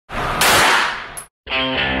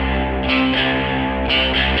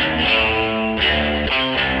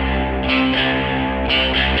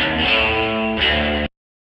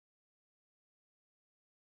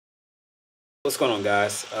going on,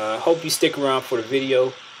 guys? Hope you stick around for the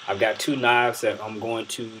video. I've got two knives that I'm going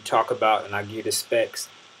to talk about, and I'll give you the specs.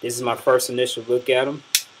 This is my first initial look at them.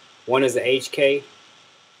 One is the HK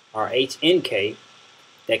or HNK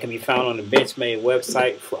that can be found on the Benchmade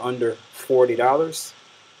website for under $40.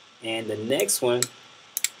 And the next one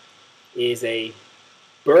is a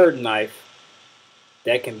BYRD knife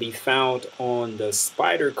that can be found on the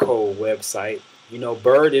Spyderco website. You know,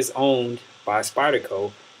 BYRD is owned by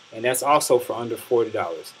Spyderco, and that's also for under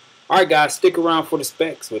 $40. Alright guys, stick around for the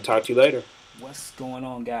specs. We'll talk to you later. What's going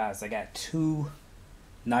on, guys? I got two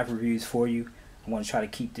knife reviews for you. I'm going to try to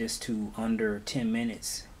keep this to under 10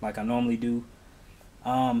 minutes like I normally do.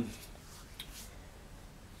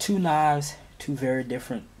 Two knives, two very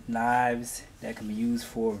different knives that can be used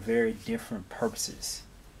for very different purposes.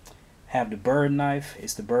 Have the BYRD knife.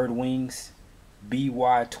 It's the BYRD Wings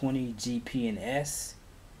BY20 GP and S.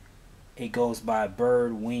 It goes by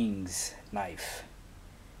BYRD Wings knife,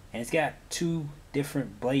 and it's got two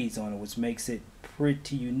different blades on it, which makes it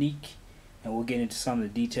pretty unique, and we'll get into some of the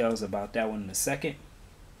details about that one in a second.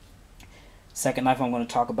 Second knife I'm going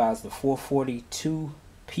to talk about is the 442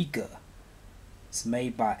 Pika. It's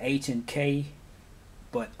made by H&K,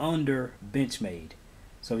 but under Benchmade.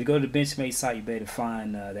 So if you go to the Benchmade site, you better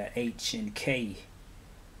find that H&K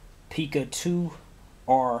Pika 2,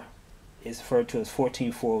 or it's referred to as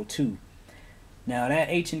 14402. Now that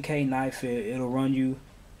H&K knife, it'll run you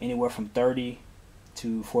anywhere from $30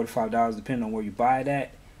 to $45 depending on where you buy it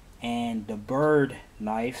at, and the BYRD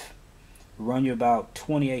knife will run you about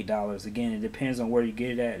 $28. Again, it depends on where you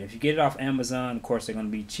get it at. If you get it off Amazon, of course they're going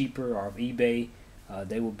to be cheaper, or off eBay,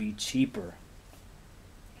 they will be cheaper.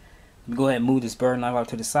 Let me go ahead and move this BYRD knife out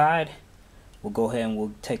to the side. We'll go ahead and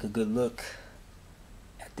we'll take a good look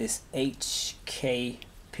at this HK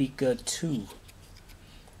Pika 2.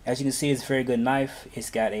 As you can see, it's a very good knife. It's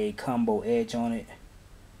got a combo edge on it.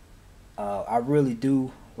 I really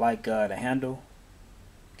do like the handle.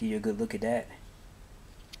 Give you a good look at that.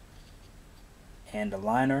 And the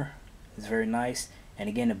liner is very nice. And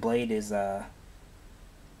again, the blade is it's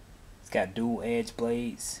got dual edge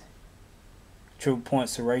blades, true point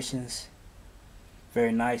serrations.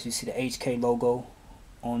 Very nice. You see the HK logo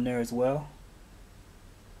on there as well.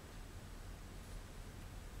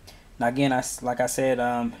 Now again, like I said,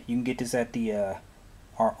 you can get this at the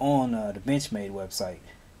or on the Benchmade website.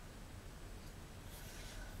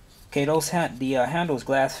 Okay, the handle is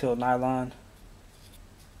glass filled nylon.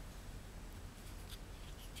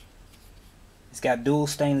 It's got dual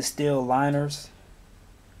stainless steel liners,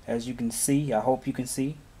 as you can see. I hope you can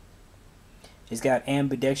see. It's got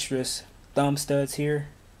ambidextrous thumb studs here,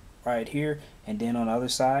 right here, and then on the other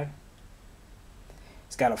side.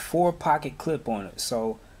 It's got a 4-pocket clip on it,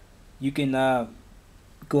 so you can go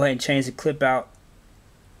ahead and change the clip out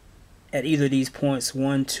at either of these points,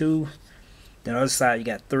 1, 2. Then on the other side you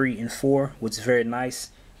got 3 and 4, which is very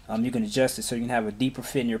nice. You can adjust it so you can have a deeper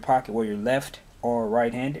fit in your pocket where you're left or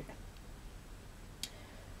right-handed.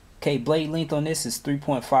 Okay, blade length on this is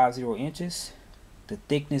 3.50 inches. The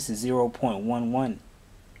thickness is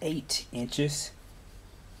 0.118 inches.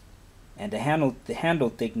 And the handle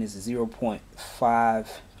thickness is 0.5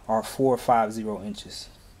 or 450 inches.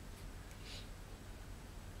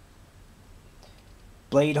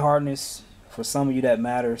 Blade hardness, for some of you that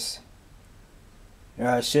matters,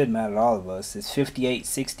 it should matter to all of us, it's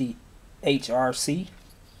 5860 HRC.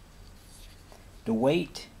 The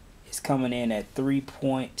weight is coming in at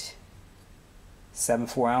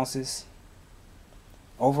 3.74 ounces.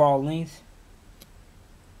 Overall length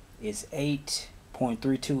is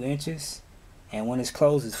 8.32 inches, and when it's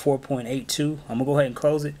closed it's 4.82. I'm gonna go ahead and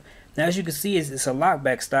close it. Now as you can see, it's a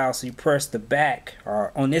lockback style, so you press the back,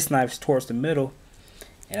 or on this knife towards the middle,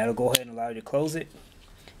 and that'll go ahead and allow you to close it.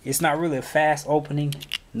 It's not really a fast opening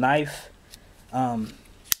knife.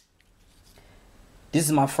 This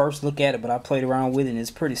is my first look at it, but I played around with it and it's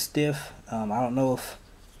pretty stiff. I don't know if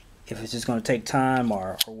it's just going to take time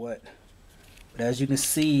or what. But as you can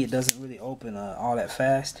see, it doesn't really open all that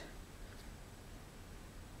fast.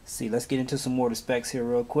 See, let's get into some more of the specs here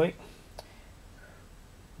real quick.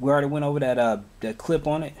 We already went over that clip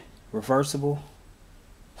on it, reversible,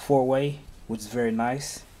 4-way, which is very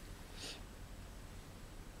nice.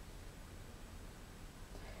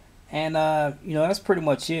 And you know, that's pretty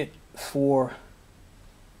much it for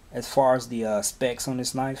as far as the specs on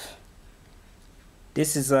this knife.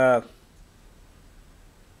 This is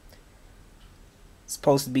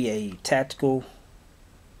supposed to be a tactical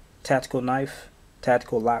knife,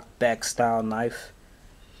 tactical lockback style knife.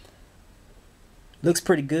 Looks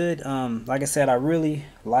pretty good. Like I said, I really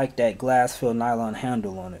like that glass filled nylon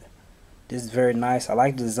handle on it. This is very nice. I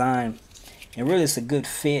like the design. and really it's a good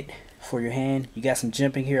fit for your hand. You got some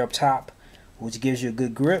jimping here up top, which gives you a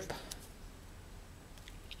good grip.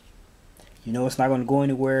 You know it's not going to go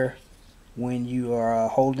anywhere when you are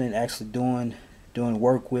holding it, actually doing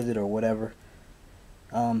work with it or whatever.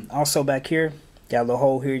 Also back here, got a little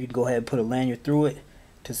hole here. You can go ahead and put a lanyard through it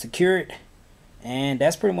to secure it, and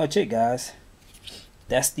that's pretty much it, guys.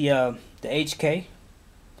 That's the HK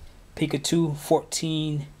Pika 2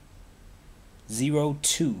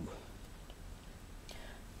 1402.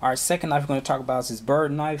 Our second knife we're going to talk about is this BYRD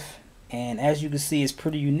knife, and as you can see, it's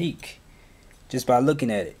pretty unique just by looking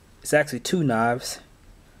at it. It's actually two knives.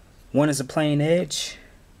 One is a plain edge.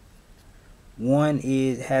 One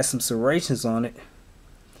has some serrations on it,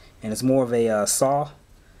 and it's more of a saw.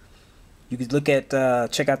 You could look at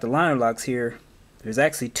check out the liner locks here. There's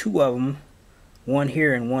actually two of them, one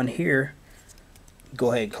here and one here.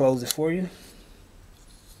 Go ahead and close it for you.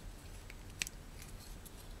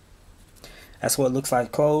 That's what it looks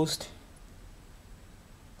like closed.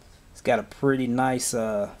 It's got a pretty nice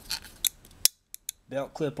belt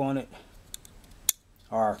clip on it,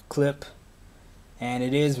 or clip, and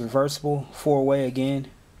it is reversible, four-way again,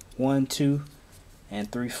 1, 2,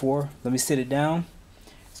 and 3, 4. Let me sit it down.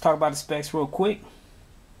 Let's talk about the specs real quick.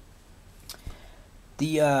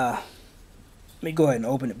 Let me go ahead and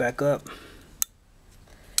open it back up.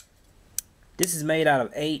 This is made out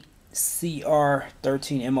of 8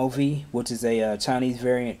 CR13 MOV, which is a Chinese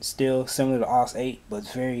variant, still similar to AUS 8, but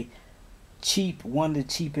it's very cheap. One of the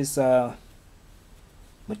cheapest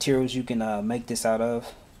materials you can make this out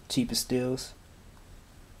of, cheapest steels.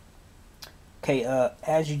 Okay,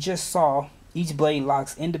 as you just saw, each blade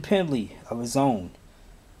locks independently of its own.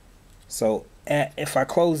 So if I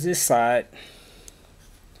close this side,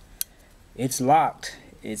 it's locked.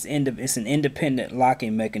 It's an independent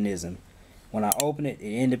locking mechanism. When I open it,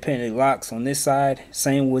 it independently locks on this side.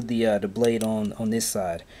 Same with the blade on this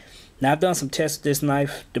side. Now I've done some tests with this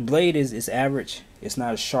knife. The blade is average. It's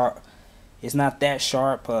not as sharp. It's not that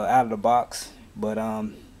sharp out of the box, but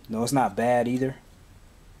no, it's not bad either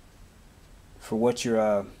for what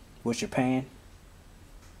you're paying.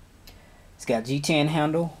 It's got G10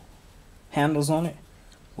 handles on it,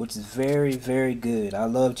 which is very, very good. I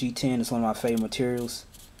love G10. It's one of my favorite materials.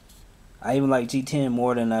 I even like G10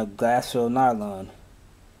 more than a glass filled nylon.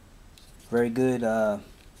 Very good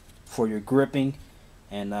for your gripping,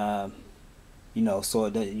 and you know, so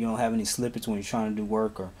that you don't have any slippage when you're trying to do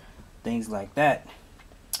work or things like that.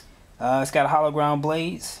 It's got hollow ground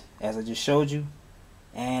blades, as I just showed you,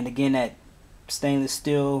 and again that stainless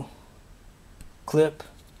steel clip,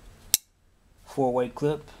 four-way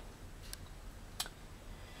clip.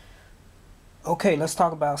 Okay, let's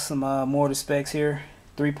talk about some more of the specs here.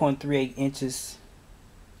 3.38 inches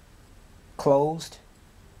closed.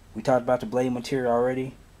 We talked about the blade material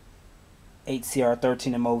already. 8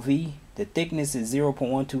 CR13 MOV. The thickness is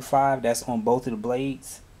 0.125. That's on both of the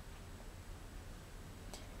blades.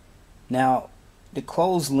 Now, the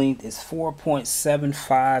closed length is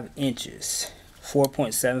 4.75 inches.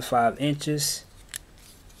 4.75 inches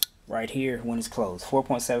right here when it's closed.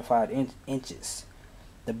 4.75 inches.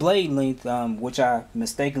 The blade length, which I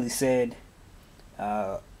mistakenly said,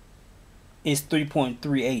 is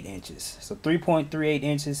 3.38 inches. So 3.38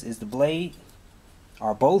 inches is the blade,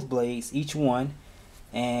 or both blades, each one,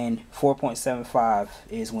 and 4.75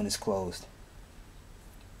 is when it's closed.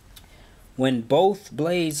 When both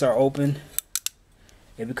blades are open,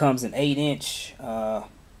 it becomes an 8-inch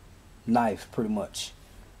knife, pretty much.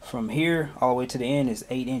 From here all the way to the end is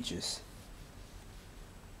 8 inches.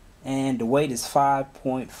 And the weight is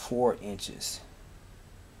 5.4 inches.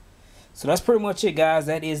 So that's pretty much it, guys.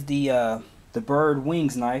 That is the BYRD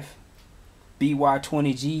Wings knife,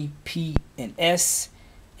 BY20G, P, and S,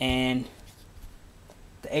 and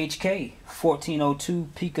the HK 1402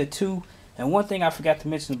 Pika 2. And one thing I forgot to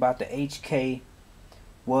mention about the HK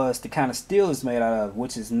was the kind of steel it's made out of,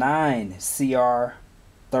 which is 9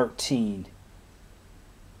 CR13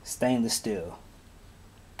 stainless steel.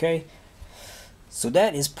 Okay, so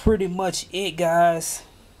that is pretty much it, guys.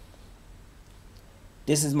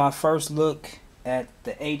 This is my first look at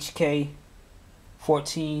the HK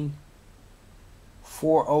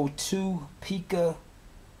 14402 Pika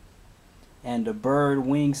and the BYRD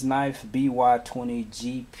Wings knife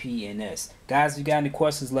BY20G, P, and S. Guys, if you got any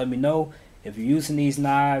questions, let me know. If you're using these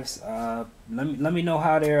knives, let me know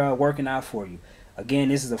how they're working out for you. Again,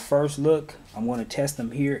 this is the first look. I'm going to test them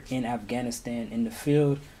here in Afghanistan in the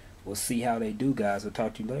field. We'll see how they do, guys. I'll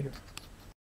talk to you later.